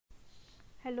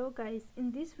Hello guys,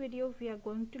 in this video we are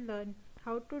going to learn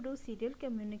how to do serial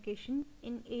communication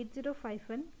in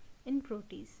 8051 in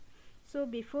Proteus. So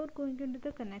before going into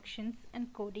the connections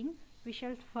and coding, we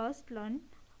shall first learn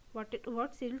what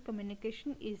serial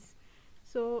communication is.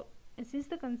 So since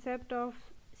the concept of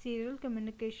serial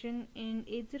communication in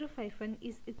 8051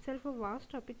 is itself a vast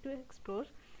topic to explore,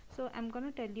 so I'm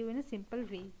gonna tell you in a simple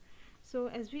way. So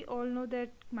as we all know that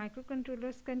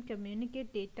microcontrollers can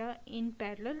communicate data in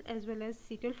parallel as well as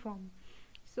serial form.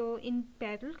 So in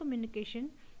parallel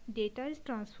communication, data is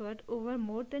transferred over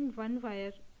more than one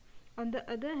wire. On the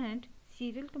other hand,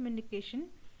 serial communication,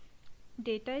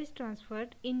 data is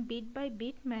transferred in bit by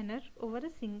bit manner over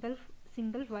a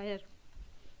single wire.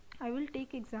 I will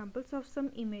take examples of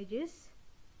some images.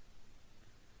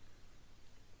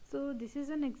 So this is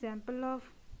an example of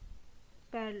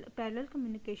parallel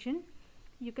communication.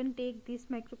 You can take this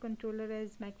microcontroller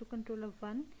as microcontroller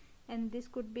 1, and this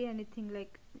could be anything,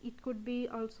 like it could be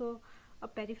also a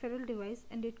peripheral device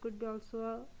and it could be also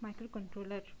a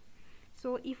microcontroller.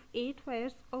 So if 8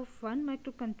 wires of one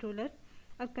microcontroller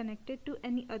are connected to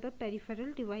any other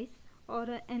peripheral device or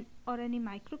any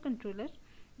microcontroller,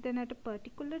 then at a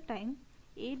particular time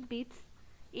 8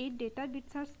 data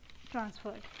bits are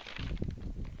transferred.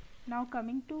 Now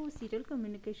coming to serial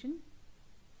communication.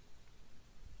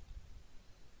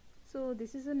 So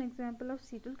this is an example of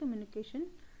serial communication.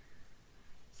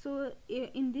 So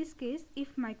in this case,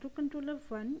 if microcontroller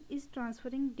 1 is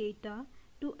transferring data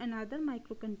to another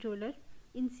microcontroller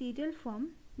in serial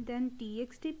form, then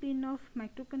TXT pin of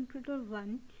microcontroller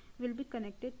 1 will be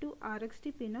connected to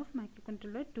RXT pin of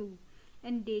microcontroller 2,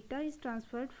 and data is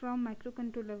transferred from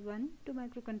microcontroller 1 to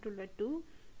microcontroller 2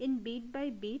 in bit by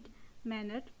bit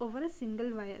manner over a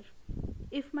single wire.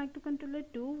 If microcontroller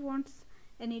 2 wants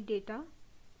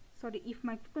if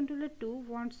microcontroller 2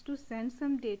 wants to send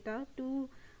some data to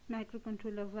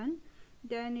microcontroller 1,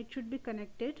 then it should be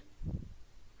connected.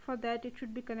 For that, it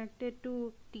should be connected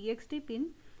to TXT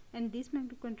pin, and this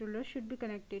microcontroller should be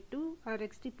connected to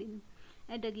RXT pin,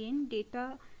 and again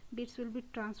data bits will be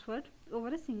transferred over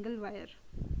a single wire.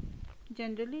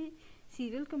 Generally,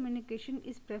 serial communication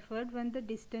is preferred when the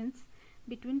distance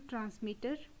between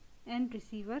transmitter and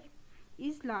receiver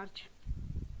is large.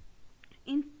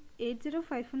 In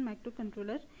 8051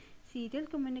 microcontroller, serial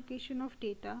communication of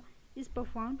data is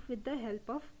performed with the help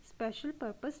of special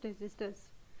purpose registers.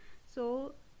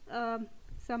 So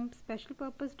some special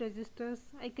purpose registers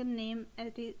I can name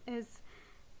as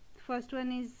first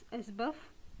one is SBUF,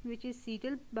 which is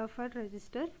serial buffer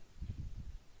register.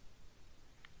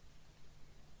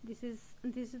 This is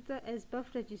the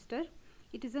SBUF register.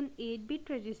 It is an 8-bit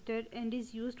register and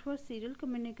is used for serial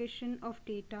communication of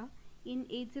data in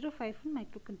 8051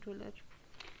 microcontroller.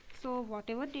 So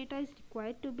whatever data is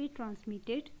required to be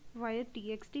transmitted via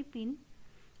TXT pin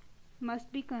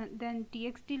must be then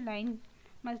TXT line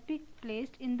must be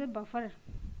placed in the buffer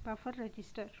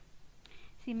register.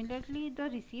 Similarly, the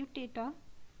received data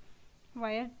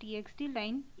via TXT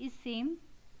line is same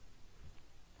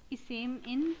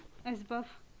in SBUF,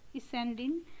 is sent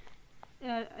in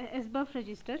SBUF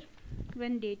register.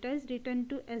 When data is written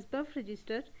to SBUF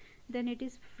register, then it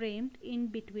is framed in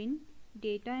between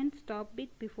data and stop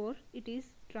bit before it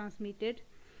is transmitted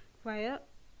via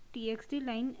TXT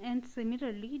line, and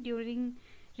similarly during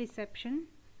reception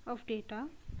of data,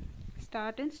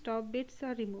 start and stop bits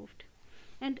are removed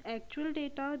and actual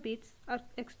data bits are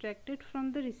extracted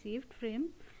from the received frame,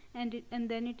 and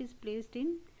then it is placed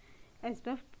in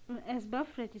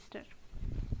SBUF register.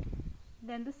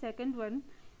 Then the second one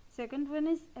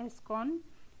is SCON,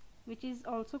 which is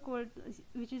also called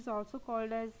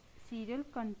as serial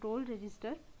control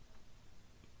register.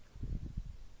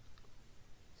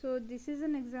 So this is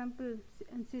an example,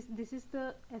 and this is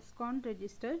the SCON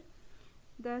register.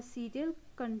 The serial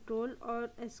control or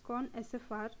SCON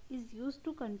SFR is used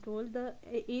to control the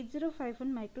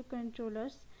 8051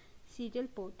 microcontroller's serial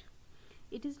port.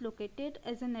 It is located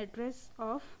at an address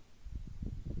of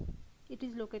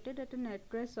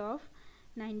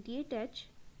 98H.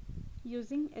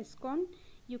 Using SCON,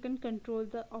 you can control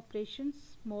the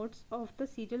operations modes of the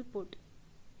serial port.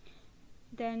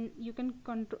 Then you can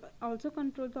also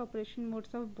control the operation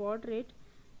modes of baud rate,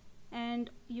 and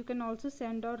you can also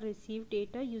send or receive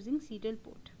data using serial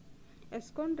port.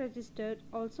 SCON register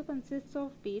also consists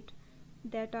of bits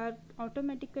that are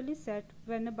automatically set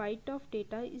when a byte of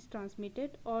data is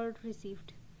transmitted or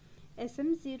received.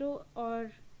 SM0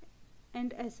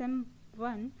 and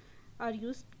SM1 are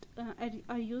used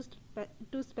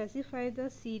to specify the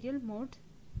serial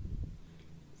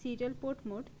port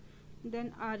mode.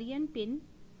 Then REN pin,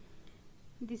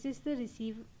 this is the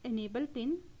receive enable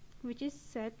pin, which is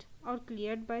set or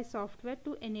cleared by software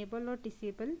to enable or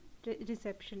disable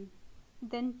reception.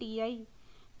 Then TI,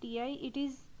 it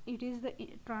is the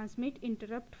transmit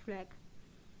interrupt flag.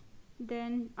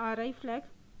 Then RI flag,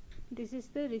 this is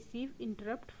the receive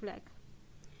interrupt flag.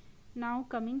 Now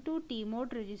coming to T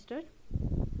mode register,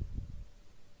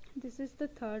 this is the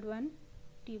third one,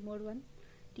 T mode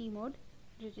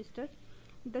register.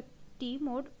 The T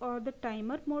mode or the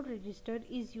timer mode register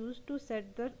is used to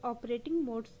set the operating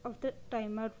modes of the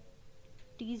timer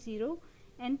T0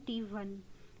 and T1.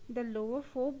 The lower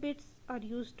 4 bits are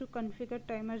used to configure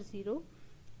timer 0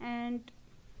 and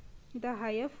the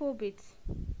higher 4 bits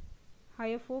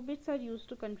are used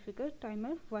to configure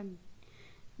timer 1.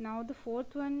 Now the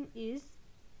fourth one is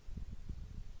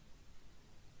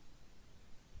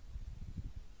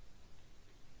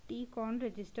TCON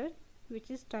register,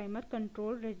 which is timer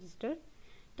control register.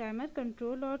 Timer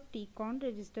control or TCON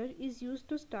register is used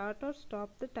to start or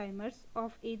stop the timers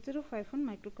of 8051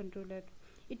 microcontroller.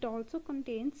 It also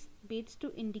contains bits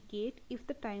to indicate if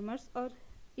the timers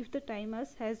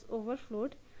has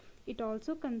overflowed. It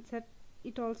also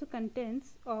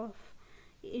contains of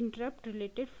interrupt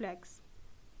related flags.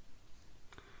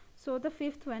 So the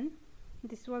fifth one,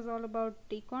 this was all about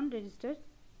TCON register,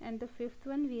 and the fifth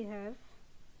one we have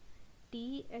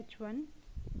TH1,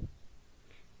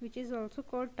 which is also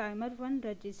called timer 1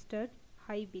 register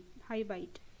high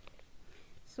byte.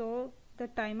 So the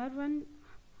timer 1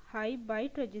 high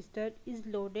byte register is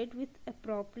loaded with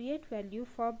appropriate value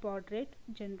for baud rate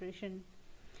generation.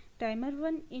 Timer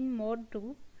 1 in mode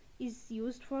 2 is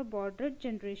used for baud rate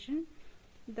generation.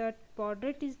 The baud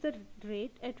rate is the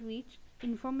rate at which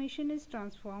information is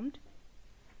transferred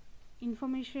in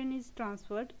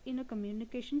a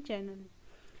communication channel.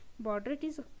 Baud rate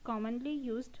is commonly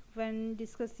used when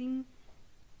discussing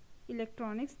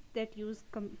electronics that use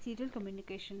serial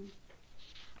communication.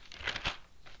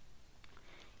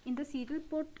 In the serial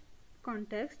port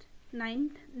context,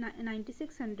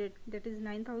 9600, that is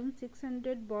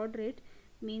 9600 baud rate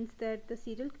means that the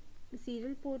serial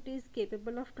port is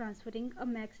capable of transferring a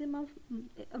maximum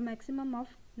of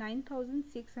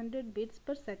 9600 bits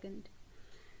per second.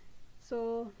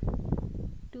 So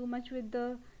too much with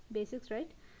the basics,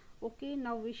 right? Okay,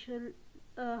 now we shall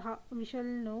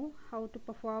know how to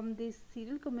perform this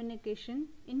serial communication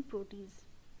in Proteus.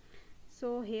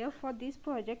 So here for this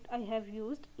project I have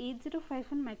used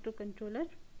 8051 microcontroller,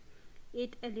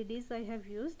 8 LEDs I have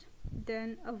used,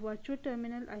 then a virtual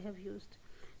terminal I have used,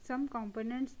 some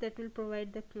components that will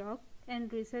provide the clock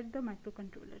and reset the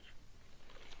microcontroller.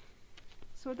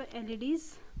 So the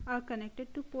LEDs are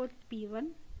connected to port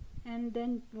P1 and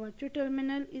then virtual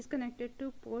terminal is connected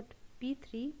to port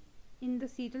P3 in the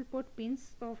serial port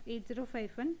pins of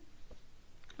 8051.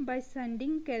 By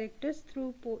sending characters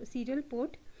through serial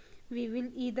port, we will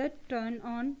either turn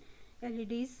on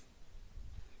LEDs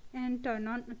and turn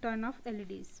off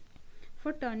LEDs.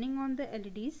 For turning on the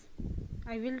LEDs,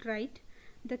 I will write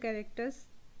the characters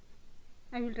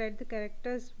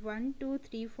 1, 2,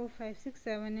 3, 4, 5, 6,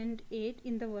 7 and 8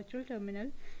 in the virtual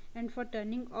terminal, and for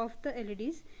turning off the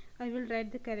LEDs I will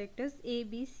write the characters A,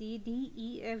 B, C, D,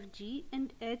 E, F, G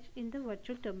and H in the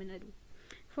virtual terminal.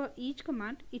 For each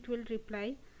command it will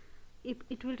reply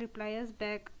us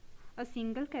back a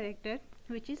single character,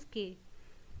 which is K.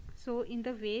 So in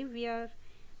this way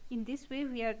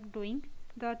we are doing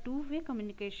the two-way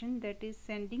communication, that is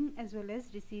sending as well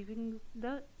as receiving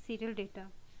the serial data.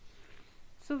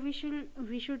 So we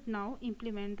should now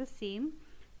implement the same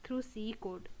through C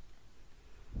code.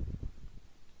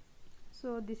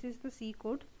 So this is the C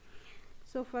code.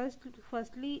 So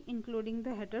firstly including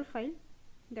the header file,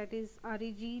 that is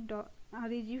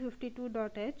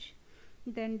reg52.h,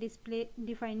 then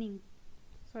defining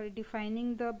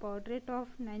the baud rate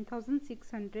of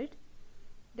 9600,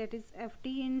 that is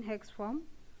FT in hex form,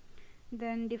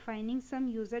 then defining some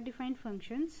user defined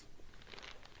functions,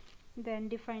 then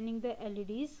defining the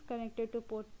LEDs connected to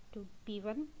port to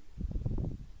P1,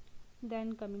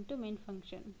 then coming to main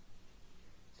function.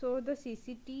 So the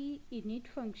CCT init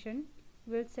function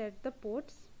will set the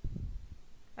ports.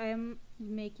 I am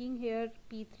making here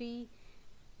P3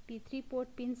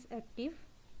 port pins active,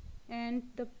 and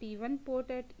the P1 port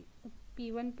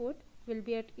will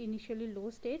be at initially low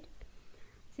state.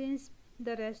 Since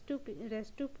the rest two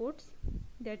ports,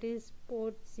 that is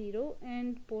port 0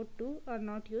 and port 2 are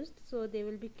not used, so they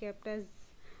will be kept as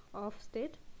off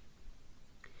state.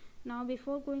 Now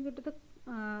before going into the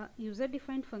user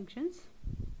defined functions,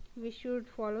 we should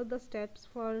follow the steps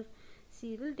for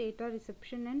serial data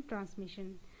reception and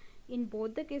transmission. In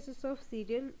both the cases of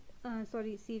serial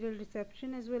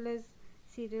reception as well as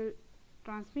serial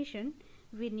transmission,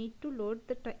 we need to load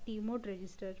the T mode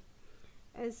register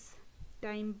as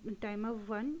timer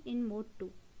 1 in mode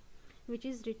 2, which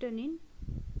is written in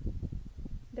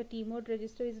the T mode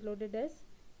register is loaded as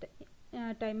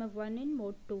timer 1 in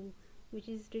mode 2, which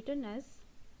is written as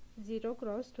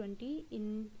 0x20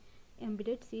 in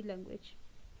embedded C language.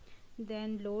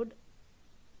 Then load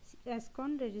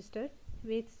SCON register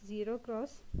with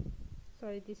this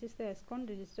is the SCON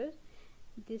register.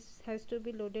 This has to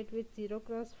be loaded with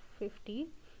 0x50,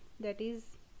 that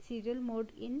is serial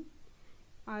mode in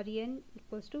REN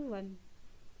equals to 1.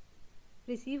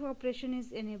 Receive operation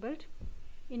is enabled.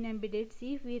 In embedded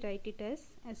C we write it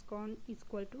as SCON is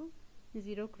equal to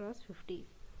 0x50.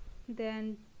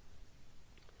 Then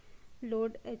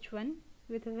load H1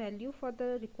 with a value for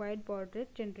the required baud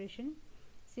rate generation.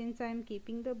 Since I am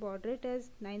keeping the baud rate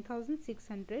as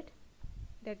 9600,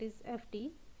 that is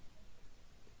FT,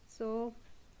 so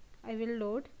I will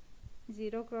load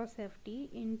 0x FT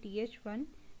in TH1,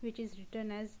 which is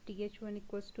written as TH1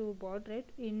 equals to baud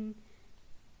rate in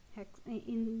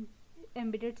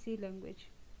embedded C language.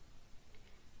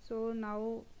 So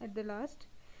now at the last,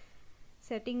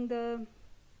 setting the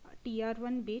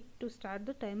TR1 bit to start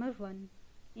the timer 1.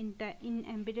 In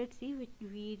embedded C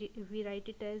we write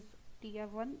it as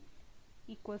TR1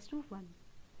 equals to 1.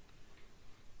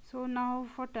 So now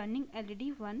for turning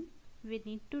LED 1, we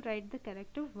need to write the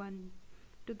character 1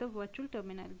 to the virtual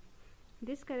terminal.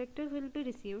 This character will be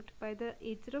received by the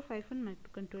 8051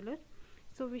 microcontroller.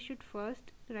 So we should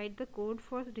first write the code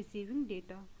for receiving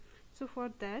data. So for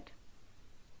that,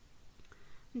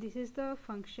 this is the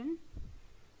function.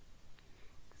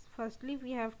 Firstly,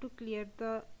 we have to clear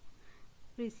the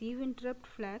receive interrupt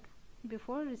flag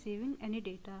before receiving any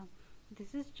data.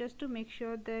 This is just to make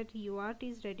sure that UART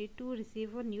is ready to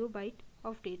receive a new byte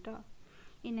of data.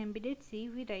 In embedded C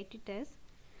we write it as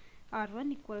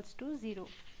R1 equals to 0.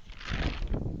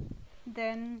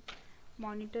 Then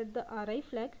monitor the RI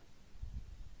flag.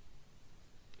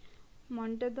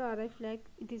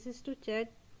 This is to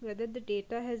check whether the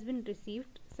data has been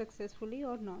received successfully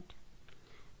or not.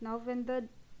 Now when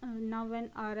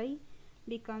RI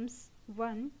becomes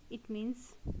 1, it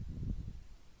means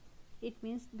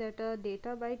that a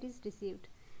data byte is received,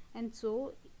 and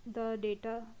so the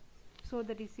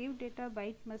received data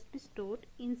byte must be stored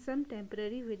in some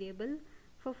temporary variable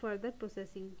for further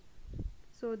processing.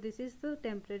 So this is the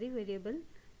temporary variable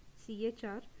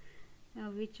CHR,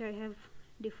 which I have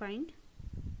defined.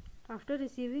 After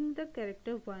receiving the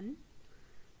character 1,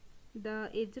 the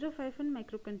 8051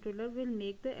 microcontroller will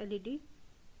make the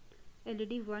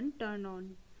LED 1 turn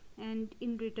on, and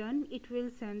in return it will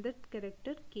send the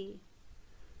character K.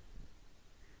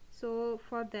 So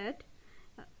for that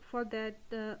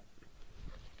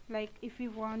like if we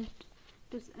want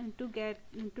to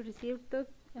receive the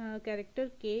character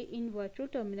K in virtual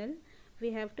terminal,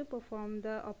 we have to perform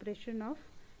the operation of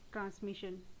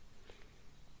transmission.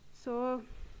 So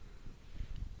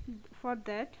for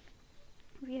that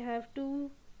we have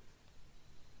to,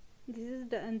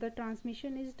 the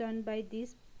transmission is done by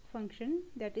this function,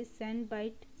 that is send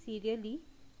byte serially.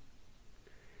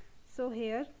 So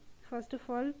here first of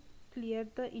all clear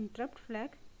the interrupt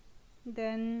flag,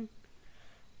 then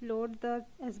load the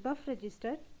SBUF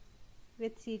register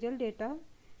with serial data.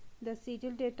 The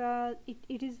serial data,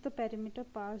 it is the parameter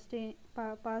passed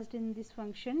in this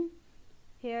function.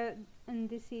 Here and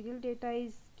this serial data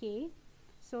is K,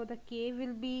 so the K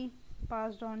will be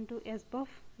passed on to SBUF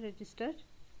register.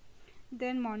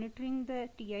 Then monitoring the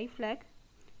TI flag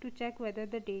to check whether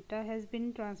the data has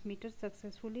been transmitted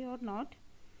successfully or not.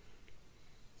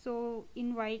 So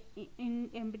in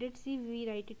embedded C we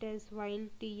write it as while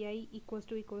TI equals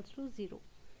to 0.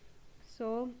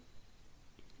 So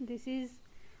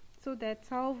that's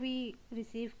how we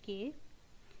receive K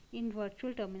in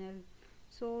virtual terminal.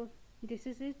 So this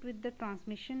is it with the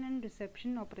transmission and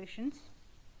reception operations.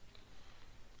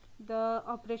 The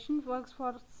operation works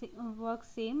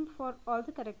same for all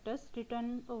the characters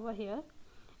written over here.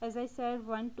 As I said,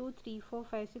 1 2 3 4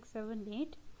 5 6 7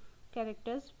 8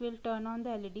 characters will turn on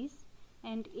the LEDs,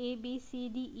 and A B C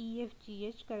D E F G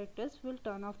H characters will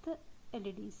turn off the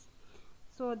LEDs.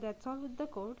 So that's all with the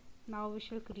code. Now we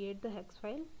shall create the hex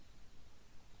file.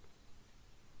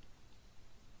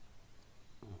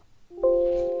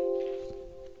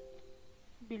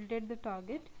 Builded the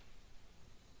target.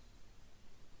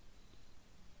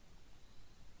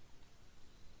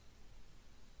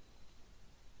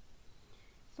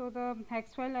 So the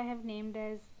hex file I have named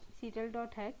as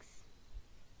serial.hex.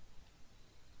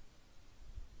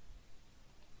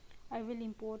 I will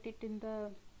import it in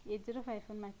the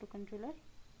 8051 microcontroller.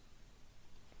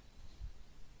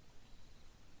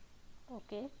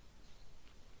 Okay.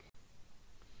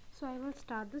 So I will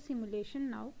start the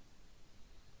simulation now.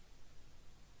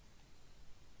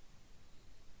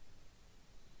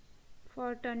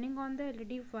 For turning on the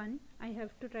LED 1, I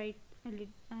have to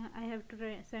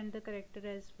send the character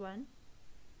as 1,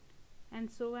 and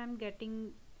so I am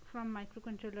getting from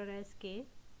microcontroller as K.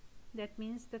 That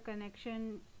means the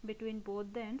connection between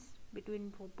both the ends,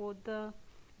 between both the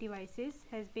devices,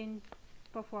 has been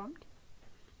performed.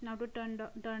 Now to turn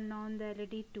on the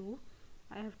LED 2,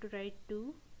 I have to write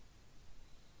 2.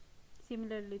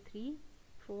 Similarly 3,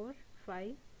 4,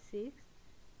 5, 6,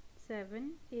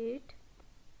 7, 8.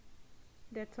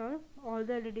 That's all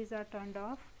the LEDs are turned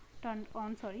on.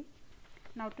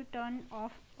 Now to turn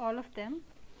off all of them,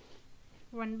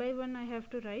 one by one I have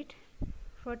to write.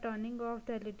 For turning off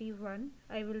the LED 1,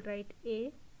 I will write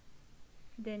A,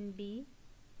 then B,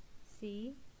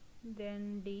 C,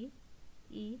 then D,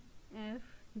 E, F,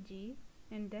 G,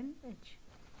 and then H.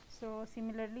 So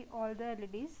similarly all the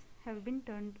LEDs have been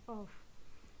turned off.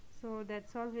 So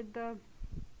that's all with the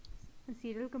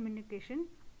serial communication.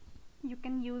 You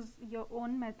can use your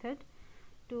own method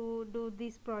to do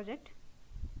this project.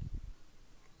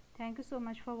 Thank you so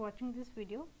much for watching this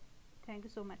video. Thank you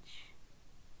so much.